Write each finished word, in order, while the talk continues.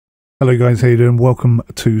Hello guys, how you doing? Welcome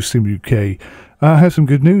to Sim UK. I have some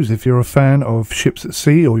good news. If you're a fan of ships at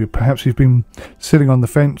sea, or perhaps you've been sitting on the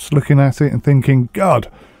fence looking at it and thinking,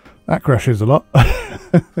 God, that crashes a lot.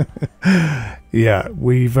 Yeah,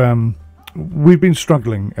 we've been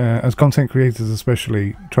struggling as content creators,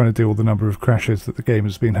 especially trying to deal with the number of crashes that the game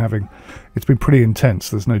has been having. It's been pretty intense,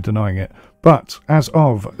 there's no denying it. But as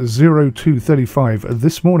of 02:35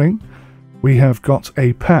 this morning, we have got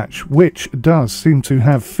a patch which does seem to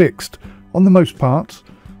have fixed, on the most part,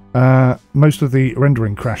 most of the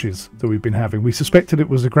rendering crashes that we've been having. We suspected it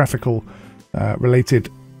was a graphical related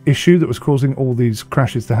issue that was causing all these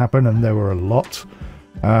crashes to happen, and there were a lot.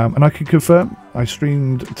 And I can confirm, I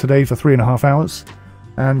streamed today for 3.5 hours,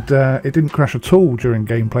 and it didn't crash at all during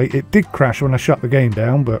gameplay. It did crash when I shut the game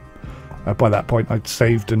down, but by that point I'd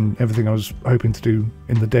saved, and everything I was hoping to do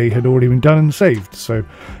in the day had already been done and saved. So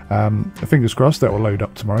fingers crossed that will load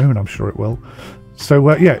up tomorrow, and I'm sure it will.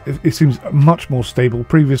 So yeah, it seems much more stable.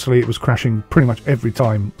 Previously it was crashing pretty much every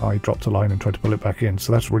time I dropped a line and tried to pull it back in,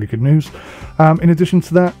 so that's really good news. In addition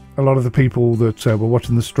to that, a lot of the people that were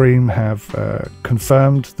watching the stream have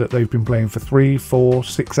confirmed that they've been playing for 3, 4,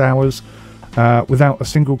 6 hours without a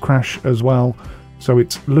single crash as well. So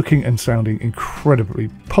it's looking and sounding incredibly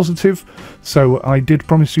positive. So I did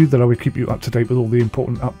promise you that I would keep you up to date with all the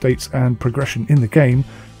important updates and progression in the game,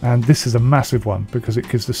 and this is a massive one because it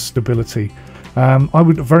gives us stability. I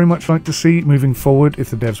would very much like to see, moving forward,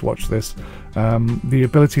 if the devs watch this, the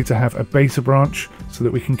ability to have a beta branch so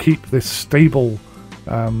that we can keep this stable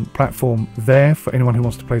platform there for anyone who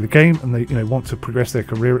wants to play the game and they want to progress their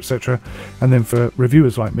career, etc. And then for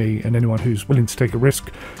reviewers like me and anyone who's willing to take a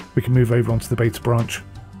risk, we can move over onto the beta branch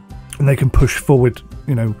and they can push forward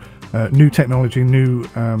new technology, new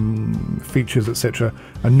features, etc.,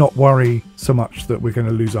 and not worry so much that we're going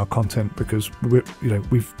to lose our content, because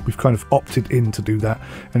we've kind of opted in to do that,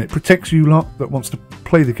 and it protects you lot that wants to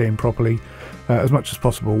play the game properly as much as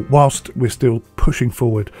possible, whilst we're still pushing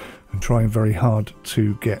forward and trying very hard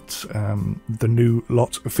to get the new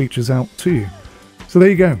lot of features out to you. So there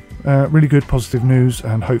you go, really good positive news,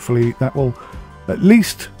 and hopefully that will at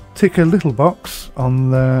least tick a little box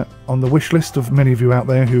on the wish list of many of you out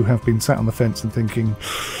there who have been sat on the fence and thinking,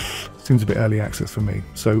 seems a bit early access for me.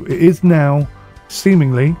 So it is now,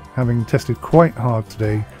 seemingly, having tested quite hard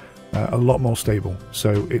today, a lot more stable.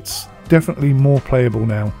 So it's definitely more playable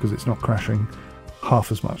now because it's not crashing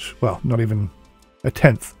half as much. Well, not even a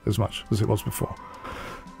tenth as much as it was before.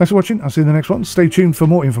 Thanks for watching. I'll see you in the next one. Stay tuned for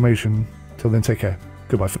more information. Till then, take care.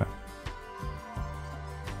 Goodbye for now.